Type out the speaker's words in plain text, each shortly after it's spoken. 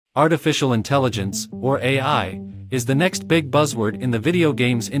Artificial intelligence, or AI, is the next big buzzword in the video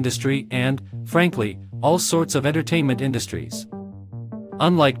games industry and, frankly, all sorts of entertainment industries.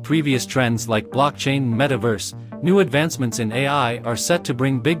 Unlike previous trends like blockchain and metaverse, new advancements in AI are set to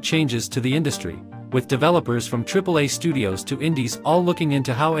bring big changes to the industry, with developers from AAA studios to indies all looking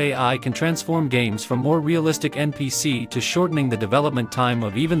into how AI can transform games from more realistic NPC to shortening the development time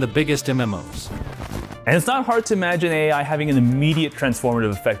of even the biggest MMOs. And it's not hard to imagine AI having an immediate transformative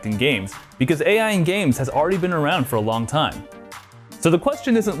effect in games, because AI in games has already been around for a long time. So the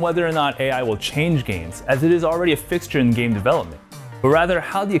question isn't whether or not AI will change games, as it is already a fixture in game development, but rather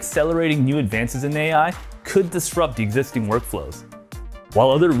how the accelerating new advances in AI could disrupt the existing workflows.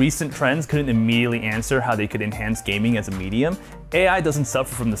 While other recent trends couldn't immediately answer how they could enhance gaming as a medium, AI doesn't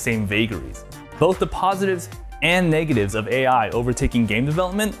suffer from the same vagaries. Both the positives and negatives of AI overtaking game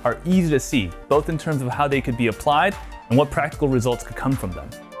development are easy to see, both in terms of how they could be applied and what practical results could come from them.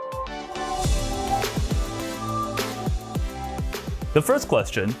 The first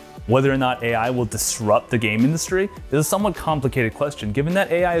question, whether or not AI will disrupt the game industry, is a somewhat complicated question given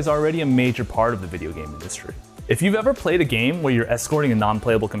that AI is already a major part of the video game industry. If you've ever played a game where you're escorting a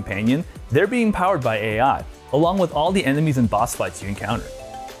non-playable companion, they're being powered by AI, along with all the enemies and boss fights you encounter.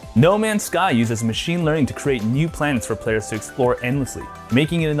 No Man's Sky uses machine learning to create new planets for players to explore endlessly,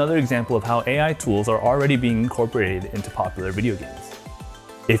 making it another example of how AI tools are already being incorporated into popular video games.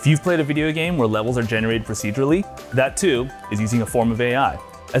 If you've played a video game where levels are generated procedurally, that too is using a form of AI,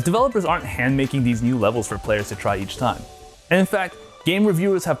 as developers aren't hand-making these new levels for players to try each time. And in fact, game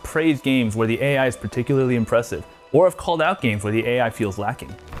reviewers have praised games where the AI is particularly impressive, or have called out games where the AI feels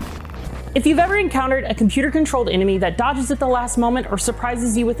lacking. If you've ever encountered a computer-controlled enemy that dodges at the last moment or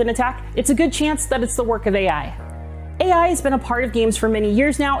surprises you with an attack, it's a good chance that it's the work of AI. AI has been a part of games for many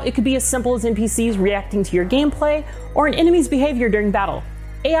years now. It could be as simple as NPCs reacting to your gameplay, or an enemy's behavior during battle.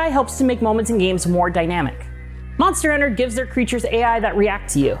 AI helps to make moments in games more dynamic. Monster Hunter gives their creatures AI that react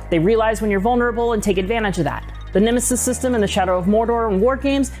to you. They realize when you're vulnerable and take advantage of that. The Nemesis system in the Shadow of Mordor and War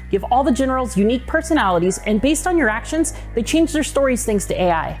games give all the generals unique personalities, and based on your actions, they change their stories thanks to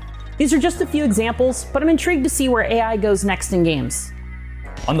AI. These are just a few examples, but I'm intrigued to see where AI goes next in games.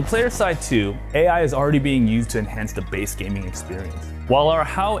 On the player side too, AI is already being used to enhance the base gaming experience. While our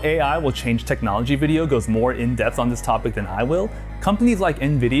How AI Will Change Technology video goes more in-depth on this topic than I will, companies like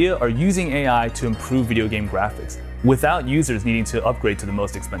Nvidia are using AI to improve video game graphics, without users needing to upgrade to the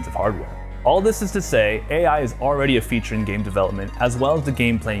most expensive hardware. All this is to say, AI is already a feature in game development as well as the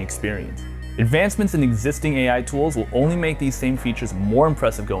game playing experience. Advancements in existing AI tools will only make these same features more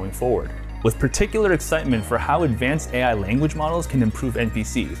impressive going forward, with particular excitement for how advanced AI language models can improve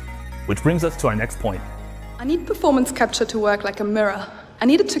NPCs, which brings us to our next point. I need performance capture to work like a mirror. I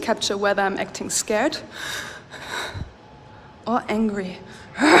need it to capture whether I'm acting scared or angry.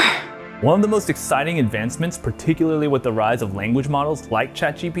 One of the most exciting advancements, particularly with the rise of language models like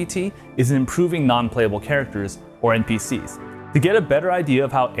ChatGPT, is in improving non-playable characters, or NPCs. To get a better idea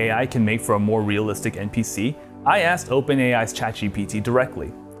of how AI can make for a more realistic NPC, I asked OpenAI's ChatGPT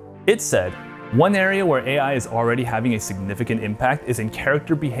directly. It said, one area where AI is already having a significant impact is in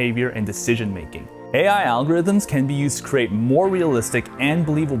character behavior and decision making. AI algorithms can be used to create more realistic and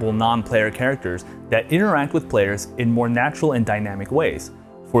believable non-player characters that interact with players in more natural and dynamic ways.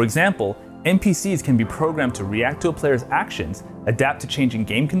 For example, NPCs can be programmed to react to a player's actions, adapt to changing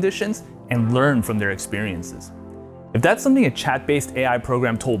game conditions, and learn from their experiences. If that's something a chat-based AI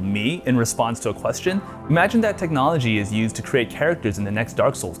program told me in response to a question, imagine that technology is used to create characters in the next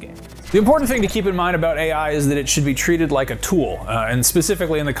Dark Souls game. The important thing to keep in mind about AI is that it should be treated like a tool, and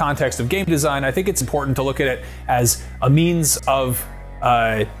specifically in the context of game design, I think it's important to look at it as a means of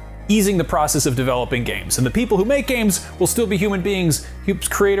easing the process of developing games. And the people who make games will still be human beings,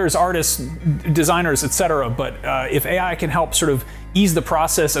 creators, artists, designers, etc. But if AI can help sort of ease the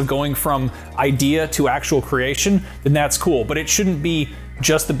process of going from idea to actual creation, then that's cool. But it shouldn't be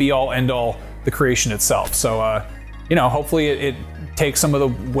just the be-all, end-all, the creation itself. So, hopefully it takes some of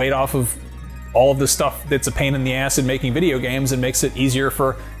the weight off of all of the stuff that's a pain in the ass in making video games and makes it easier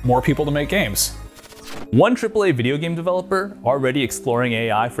for more people to make games. One AAA video game developer already exploring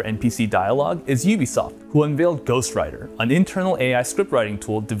AI for NPC dialogue is Ubisoft, who unveiled Ghostwriter, an internal AI scriptwriting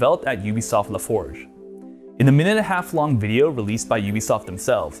tool developed at Ubisoft La Forge. In a minute-and-a-half-long video released by Ubisoft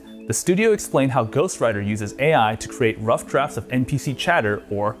themselves, the studio explained how Ghostwriter uses AI to create rough drafts of NPC chatter,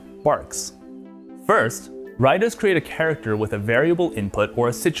 or barks. First, writers create a character with a variable input or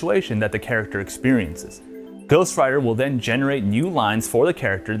a situation that the character experiences. Ghostwriter will then generate new lines for the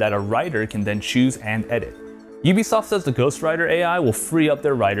character that a writer can then choose and edit. Ubisoft says the Ghostwriter AI will free up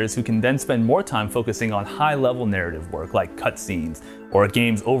their writers who can then spend more time focusing on high-level narrative work like cutscenes or a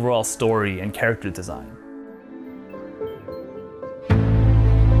game's overall story and character design.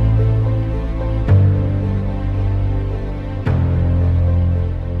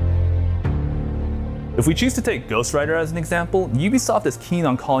 If we choose to take Ghostwriter as an example, Ubisoft is keen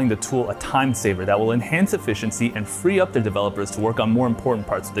on calling the tool a time saver that will enhance efficiency and free up their developers to work on more important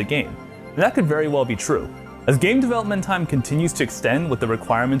parts of the game. And that could very well be true. As game development time continues to extend with the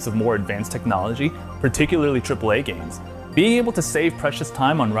requirements of more advanced technology, particularly AAA games, being able to save precious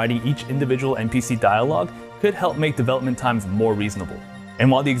time on writing each individual NPC dialogue could help make development times more reasonable. And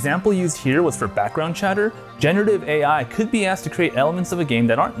while the example used here was for background chatter, generative AI could be asked to create elements of a game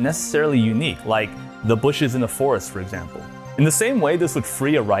that aren't necessarily unique, like the bushes in a forest, for example. In the same way, this would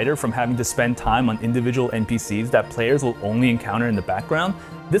free a writer from having to spend time on individual NPCs that players will only encounter in the background.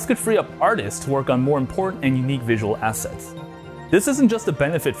 This could free up artists to work on more important and unique visual assets. This isn't just a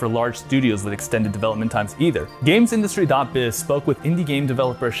benefit for large studios with extended development times either. GamesIndustry.biz spoke with indie game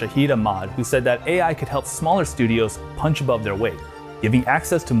developer Shahid Ahmad, who said that AI could help smaller studios punch above their weight, giving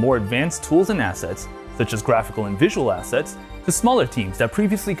access to more advanced tools and assets, such as graphical and visual assets, to smaller teams that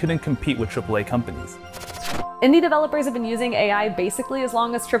previously couldn't compete with AAA companies. Indie developers have been using AI basically as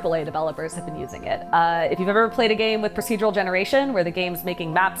long as AAA developers have been using it. If you've ever played a game with procedural generation, where the game's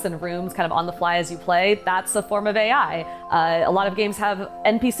making maps and rooms kind of on the fly as you play, that's a form of AI. A lot of games have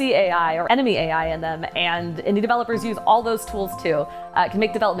NPC AI or enemy AI in them, and indie developers use all those tools too. It can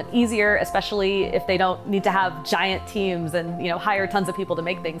make development easier, especially if they don't need to have giant teams and hire tons of people to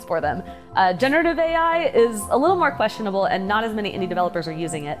make things for them. Generative AI is a little more questionable, and not as many indie developers are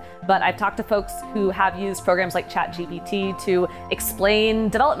using it, but I've talked to folks who have used programs like ChatGPT to explain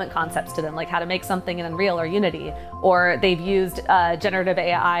development concepts to them, like how to make something in Unreal or Unity, or they've used generative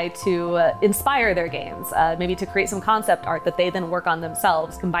AI to inspire their games, maybe to create some concept art that they then work on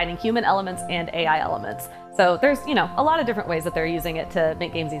themselves, combining human elements and AI elements. So there's a lot of different ways that they're using it to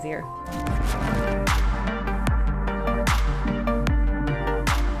make games easier.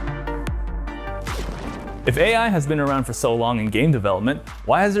 If AI has been around for so long in game development,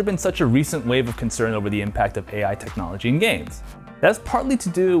 why has there been such a recent wave of concern over the impact of AI technology in games? That's partly to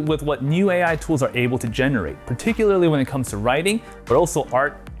do with what new AI tools are able to generate, particularly when it comes to writing, but also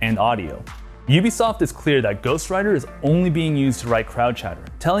art and audio. Ubisoft is clear that Ghostwriter is only being used to write crowd chatter,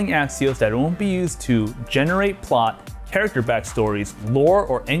 telling Axios that it won't be used to generate plot, character backstories, lore,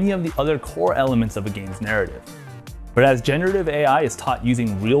 or any of the other core elements of a game's narrative. But as generative AI is taught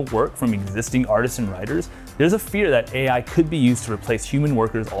using real work from existing artists and writers, there's a fear that AI could be used to replace human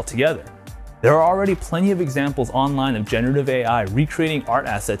workers altogether. There are already plenty of examples online of generative AI recreating art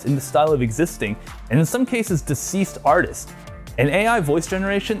assets in the style of existing, and in some cases deceased artists. And AI voice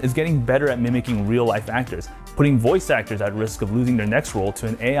generation is getting better at mimicking real-life actors, putting voice actors at risk of losing their next role to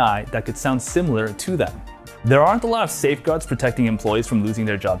an AI that could sound similar to them. There aren't a lot of safeguards protecting employees from losing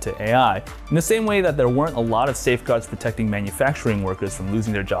their job to AI, in the same way that there weren't a lot of safeguards protecting manufacturing workers from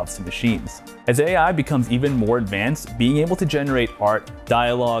losing their jobs to machines. As AI becomes even more advanced, being able to generate art,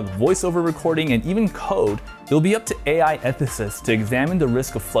 dialogue, voiceover recording, and even code, it'll be up to AI ethicists to examine the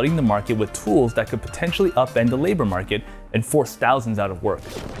risk of flooding the market with tools that could potentially upend the labor market and force thousands out of work.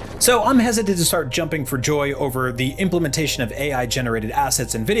 So I'm hesitant to start jumping for joy over the implementation of AI-generated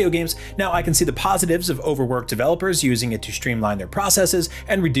assets in video games. Now, I can see the positives of overworked developers using it to streamline their processes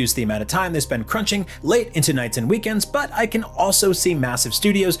and reduce the amount of time they spend crunching late into nights and weekends, but I can also see massive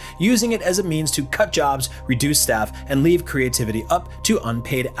studios using it as a means to cut jobs, reduce staff, and leave creativity up to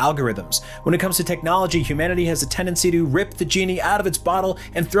unpaid algorithms. When it comes to technology, humanity has a tendency to rip the genie out of its bottle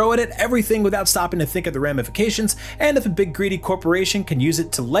and throw it at everything without stopping to think of the ramifications, and if a big greedy corporation can use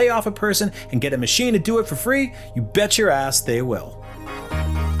it to lay off a person and get a machine to do it for free, you bet your ass they will.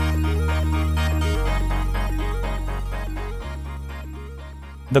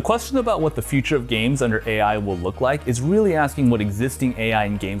 The question about what the future of games under AI will look like is really asking what existing AI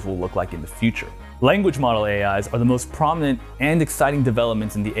in games will look like in the future. Language model AIs are the most prominent and exciting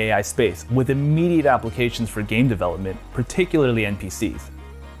developments in the AI space, with immediate applications for game development, particularly NPCs.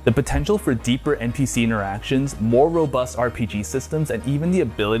 The potential for deeper NPC interactions, more robust RPG systems, and even the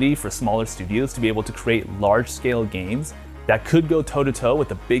ability for smaller studios to be able to create large-scale games that could go toe-to-toe with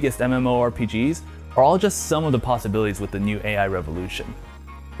the biggest MMORPGs are all just some of the possibilities with the new AI revolution.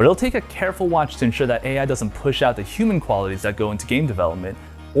 But it'll take a careful watch to ensure that AI doesn't push out the human qualities that go into game development,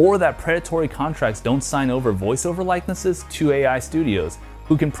 or that predatory contracts don't sign over voiceover likenesses to AI studios,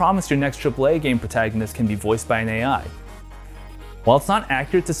 who can promise your next AAA game protagonist can be voiced by an AI. While it's not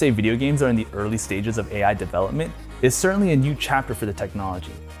accurate to say video games are in the early stages of AI development, it's certainly a new chapter for the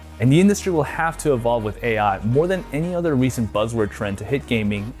technology. and the industry will have to evolve with AI more than any other recent buzzword trend to hit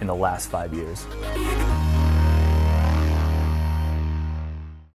gaming in the last 5 years.